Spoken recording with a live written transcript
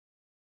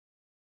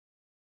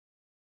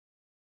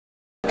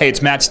Hey,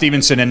 it's Matt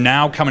Stevenson, and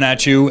now coming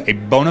at you, a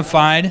bona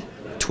fide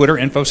Twitter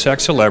InfoSec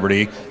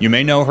celebrity. You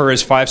may know her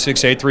as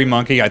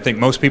 5683Monkey. I think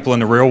most people in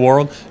the real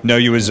world know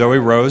you as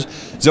Zoë Rose.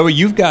 Zoë,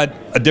 you've got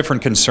a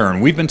different concern.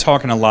 We've been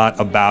talking a lot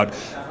about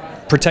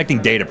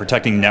protecting data,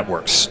 protecting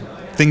networks,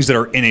 things that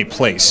are in a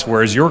place,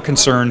 whereas your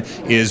concern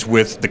is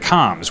with the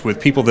comms, with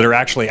people that are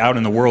actually out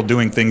in the world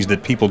doing things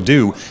that people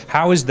do.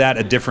 How is that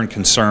a different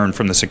concern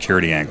from the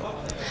security angle?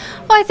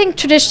 Well, I think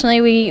traditionally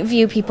we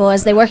view people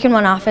as they work in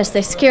one office,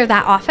 they secure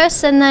that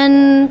office, and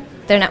then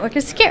their network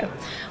is secure.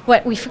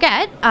 What we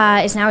forget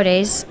is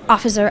nowadays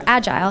offices are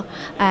agile.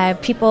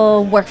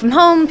 People work from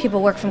home,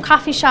 people work from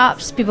coffee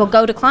shops, people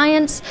go to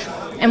clients,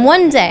 and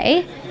one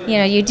day,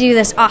 you do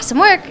this awesome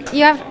work,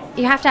 you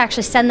have to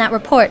actually send that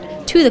report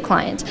to the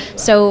client.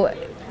 So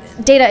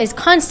data is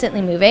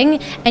constantly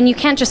moving, and you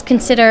can't just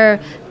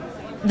consider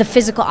the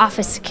physical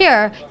office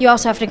secure. You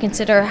also have to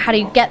consider how do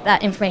you get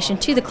that information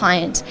to the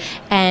client,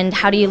 and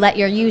how do you let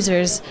your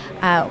users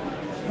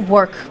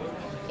work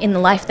in the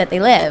life that they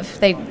live.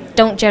 They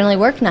don't generally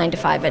work 9 to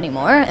 5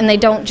 anymore, and they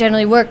don't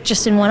generally work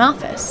just in one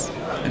office.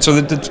 And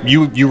so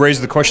you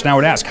raised the question I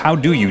would ask. How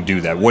do you do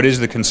that? What is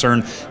the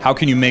concern? How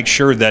can you make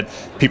sure that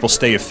people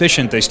stay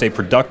efficient, they stay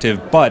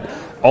productive, but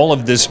all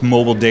of this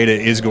mobile data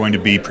is going to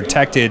be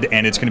protected,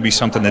 and it's going to be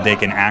something that they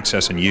can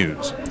access and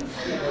use?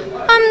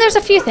 There's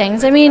a few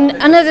things. I mean,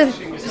 another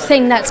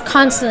thing that's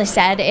constantly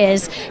said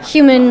is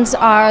humans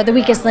are the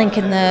weakest link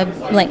in the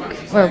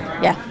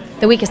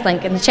the weakest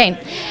link in the chain.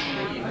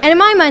 And in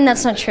my mind,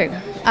 that's not true.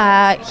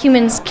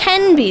 Humans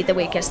can be the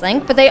weakest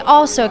link, but they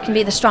also can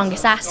be the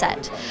strongest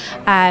asset.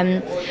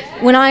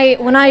 When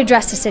I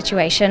address a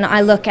situation,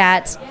 I look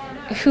at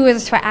who are the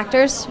threat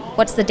actors,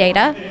 what's the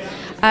data,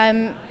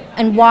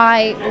 and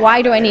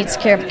why do I need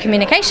secure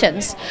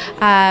communications,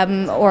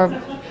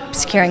 or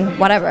securing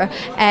whatever.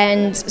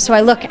 And so I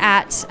look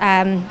at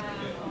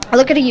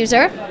a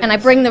user and I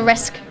bring the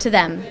risk to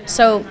them.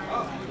 So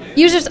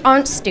users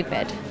aren't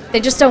stupid,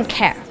 they just don't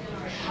care.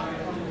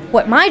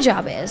 What my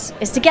job is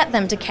to get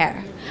them to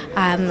care.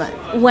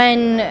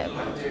 When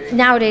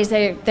nowadays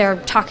they're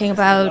talking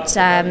about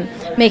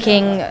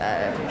making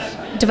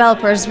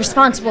developers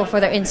responsible for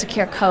their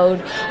insecure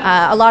code.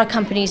 A lot of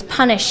companies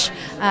punish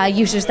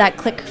users that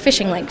click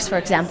phishing links, for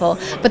example.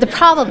 But the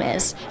problem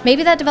is,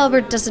 maybe that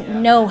developer doesn't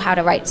know how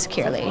to write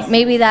securely.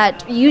 Maybe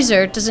that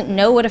user doesn't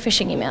know what a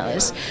phishing email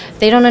is.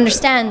 They don't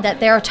understand that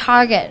they're a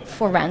target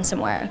for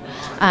ransomware.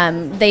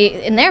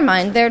 In their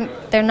mind,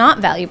 they're not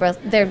valuable.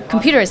 Their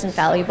computer isn't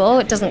valuable.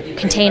 It doesn't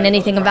contain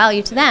anything of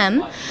value to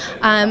them.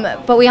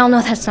 But we all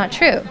know that's not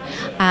true.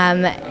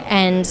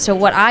 And so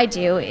what I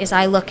do is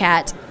I look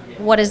at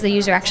what does the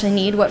user actually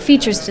need, what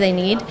features do they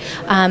need,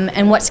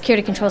 and what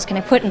security controls can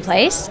I put in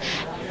place,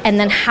 and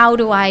then how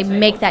do I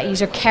make that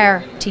user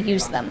care to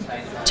use them,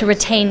 to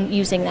retain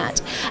using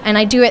that. And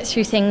I do it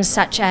through things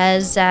such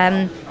as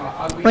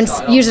when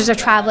users are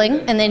traveling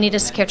and they need a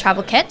secure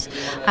travel kit,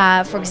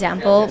 for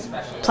example,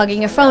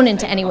 plugging your phone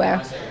into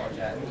anywhere.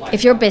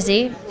 If you're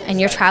busy and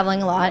you're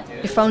traveling a lot,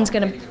 your phone's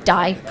going to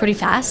die pretty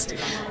fast,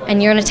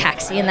 and you're in a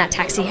taxi and that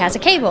taxi has a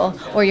cable,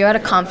 or you're at a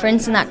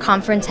conference and that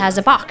conference has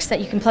a box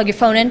that you can plug your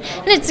phone in,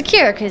 and it's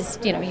secure because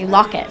you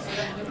lock it.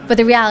 But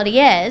the reality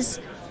is,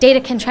 data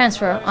can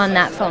transfer on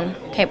that phone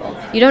cable.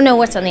 You don't know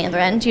what's on the other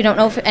end. You don't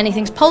know if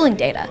anything's pulling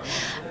data.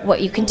 What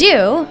you can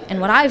do,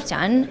 and what I've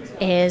done,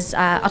 is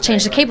I'll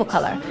change the cable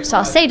color. So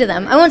I'll say to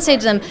them, I won't say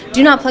to them,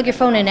 do not plug your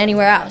phone in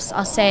anywhere else.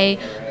 I'll say,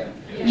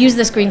 use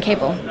this green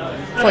cable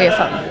for your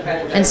phone.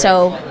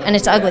 And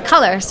it's an ugly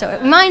color, so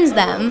it reminds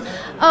them,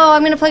 oh,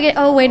 I'm going to plug it,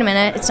 oh, wait a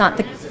minute, it's not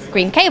the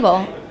green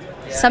cable.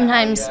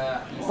 Sometimes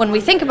when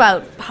we think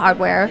about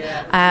hardware,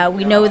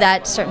 we know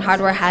that certain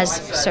hardware has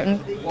certain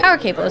power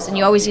cables, and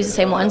you always use the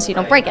same one so you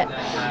don't break it.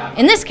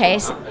 In this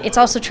case, it's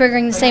also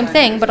triggering the same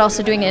thing, but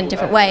also doing it in a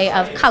different way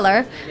of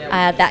color.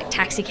 That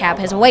taxi cab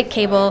has a white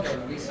cable.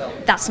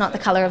 That's not the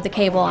color of the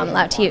cable I'm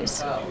allowed to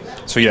use.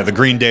 So yeah, the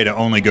green data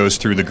only goes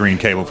through the green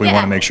cable if we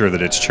want to make sure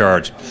that it's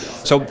charged.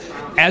 So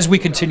as we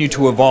continue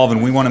to evolve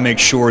and we want to make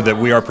sure that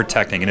we are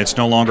protecting, and it's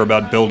no longer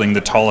about building the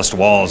tallest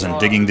walls and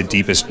digging the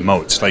deepest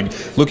moats,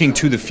 like looking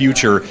to the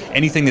future,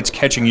 anything that's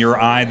catching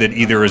your eye that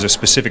either is a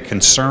specific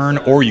concern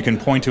or you can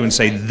point to and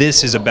say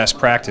this is a best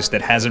practice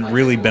that hasn't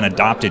really been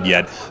adopted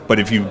yet, but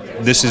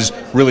this is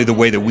really the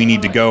way that we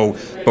need to go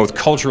both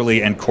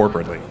culturally and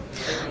corporately.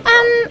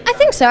 I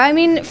think so. I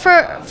mean,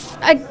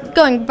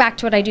 going back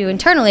to what I do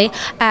internally,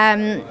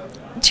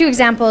 two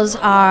examples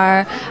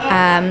are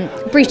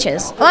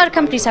breaches. A lot of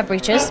companies have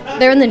breaches.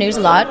 They're in the news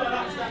a lot.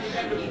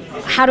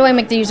 How do I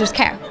make the users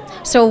care?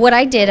 So what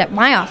I did at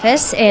my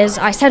office is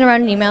I sent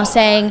around an email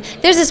saying,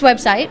 there's this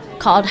website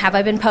called Have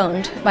I Been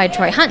Pwned by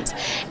Troy Hunt.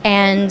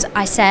 And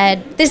I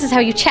said, this is how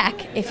you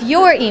check if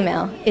your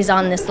email is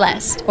on this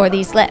list or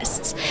these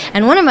lists.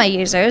 And one of my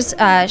users,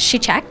 she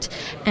checked,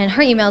 and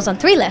her email's on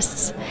 3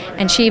 lists.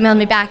 And she emailed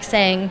me back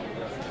saying,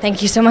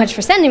 thank you so much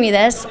for sending me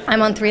this.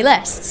 I'm on 3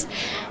 lists.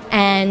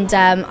 And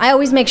I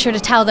always make sure to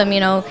tell them,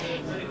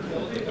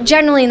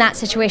 generally in that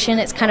situation,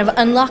 it's kind of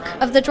unluck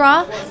of the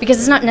draw, because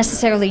it's not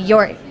necessarily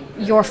your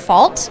your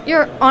fault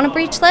you're on a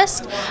breach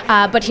list,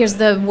 but here's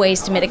the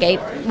ways to mitigate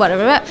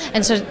whatever.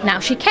 And so now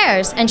she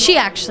cares, and she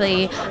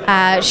actually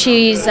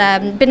she's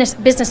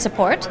business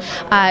support.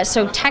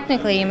 So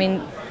technically, I mean,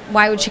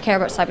 why would she care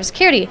about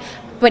cybersecurity?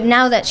 But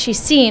now that she's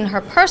seen her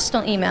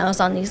personal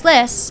emails on these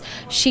lists,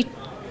 she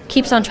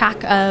keeps on track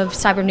of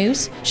cyber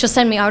news. She'll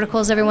send me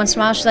articles every once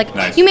in a while. She's like,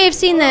 nice. You may have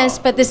seen this,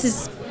 but this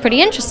is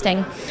pretty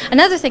interesting.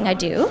 Another thing I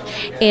do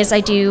is I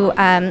do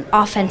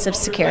offensive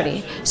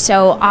security.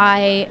 So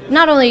I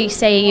not only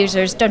say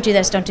users, don't do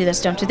this, don't do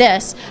this, don't do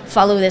this,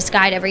 follow this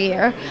guide every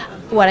year.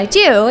 What I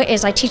do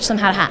is I teach them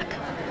how to hack.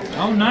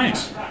 Oh,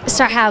 nice.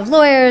 So I have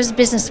lawyers,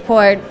 business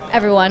support,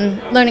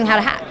 everyone learning how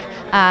to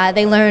hack.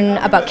 They learn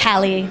about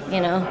Kali,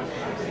 you know,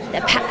 the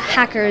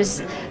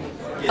hackers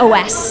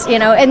OS, you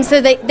know, and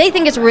so they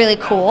think it's really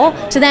cool.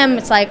 To them,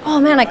 it's like, oh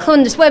man, I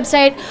cloned this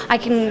website, I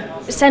can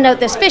send out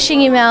this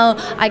phishing email,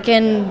 I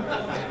can...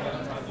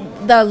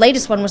 The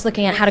latest one was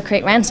looking at how to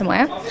create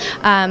ransomware,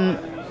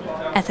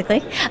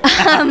 ethically.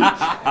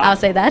 I'll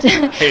say that.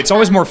 Hey, it's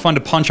always more fun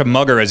to punch a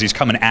mugger as he's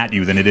coming at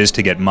you than it is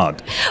to get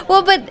mugged.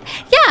 Well, but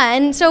yeah,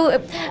 and so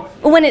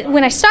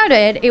when I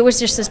started, it was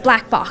just this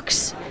black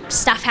box.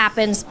 Stuff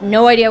happens,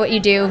 no idea what you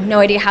do, no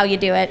idea how you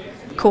do it,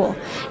 cool.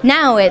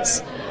 Now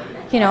it's,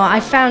 you know, I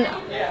found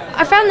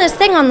this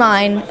thing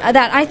online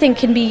that I think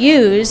can be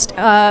used in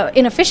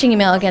a phishing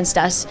email against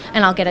us,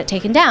 and I'll get it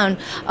taken down.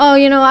 Oh,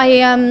 you know, I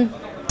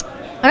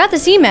got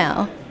this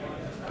email.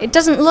 It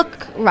doesn't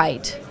look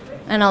right,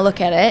 and I'll look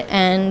at it,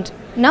 and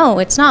no,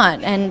 it's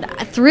not. And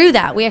through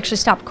that, we actually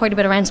stopped quite a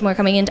bit of ransomware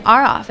coming into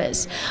our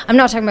office. I'm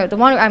not talking about the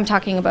one. I'm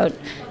talking about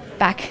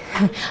back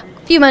a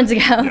few months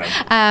ago,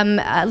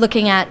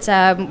 looking at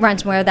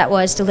ransomware that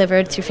was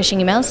delivered through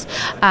phishing emails.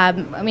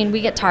 I mean,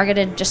 we get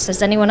targeted just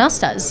as anyone else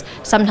does.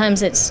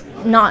 Sometimes it's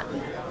not,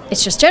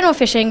 it's just general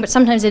phishing, but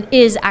sometimes it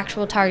is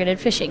actual targeted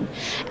phishing.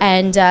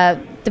 And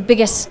the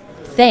biggest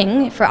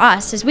thing for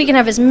us is we can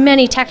have as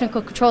many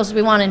technical controls as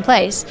we want in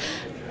place,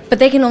 but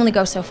they can only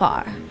go so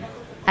far.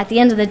 At the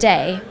end of the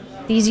day,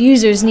 these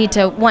users need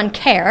to, one,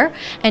 care,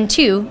 and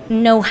two,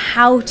 know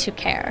how to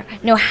care,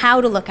 know how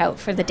to look out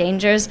for the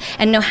dangers,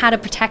 and know how to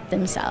protect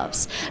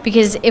themselves.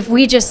 Because if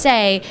we just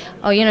say,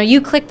 oh, you know,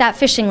 you click that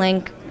phishing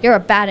link, you're a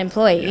bad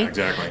employee. Yeah,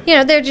 exactly. You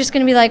know, they're just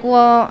going to be like,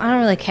 well, I don't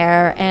really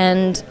care,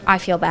 and I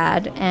feel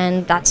bad,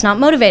 and that's not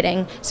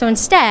motivating. So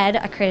instead,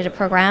 I created a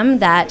program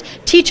that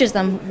teaches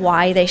them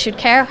why they should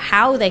care,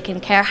 how they can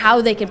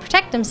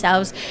protect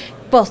themselves,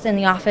 both in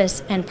the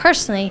office and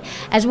personally,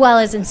 as well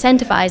as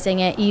incentivizing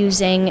it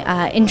using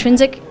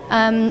intrinsic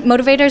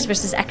motivators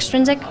versus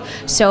extrinsic.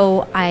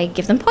 So I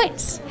give them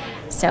points.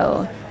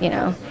 So, you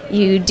know,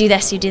 you do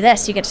this, you get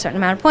a certain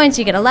amount of points,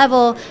 you get a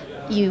level,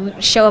 you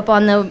show up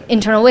on the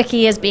internal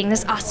wiki as being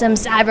this awesome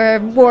cyber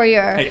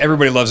warrior. Hey,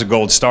 everybody loves a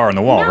gold star on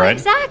the wall, right?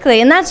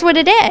 Exactly, and that's what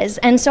it is.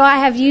 And so I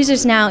have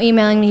users now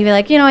emailing me, be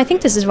like, you know, I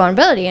think this is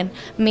vulnerability, and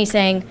me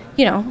saying,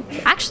 you know,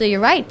 actually you're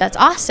right, that's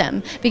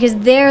awesome, because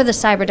they're the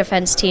cyber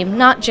defense team,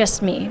 not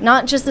just me,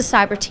 not just the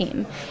cyber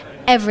team.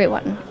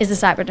 Everyone is the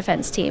cyber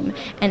defense team,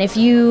 and if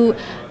you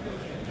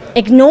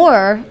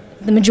ignore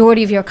the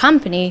majority of your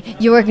company,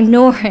 you're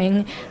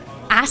ignoring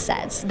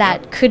assets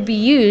that could be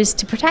used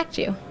to protect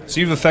you. So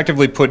you've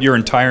effectively put your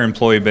entire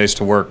employee base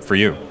to work for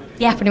you.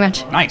 Yeah, pretty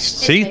much. Nice.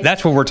 See,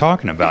 that's what we're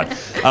talking about.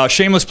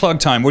 Shameless plug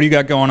time. What do you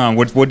got going on?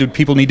 What do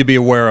people need to be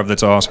aware of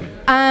that's awesome?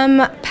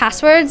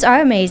 Passwords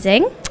are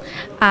amazing.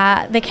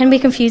 They can be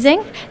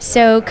confusing.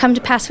 So come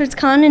to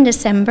PasswordsCon in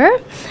December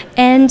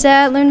and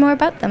learn more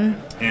about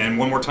them. And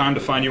one more time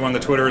to find you on the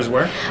Twitter is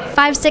where?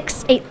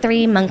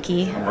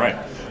 5683monkey. All right.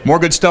 More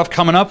good stuff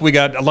coming up. We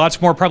got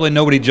lots more, probably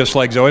nobody just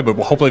like Zoe, but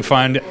we'll hopefully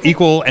find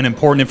equal and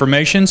important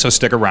information, so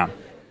stick around.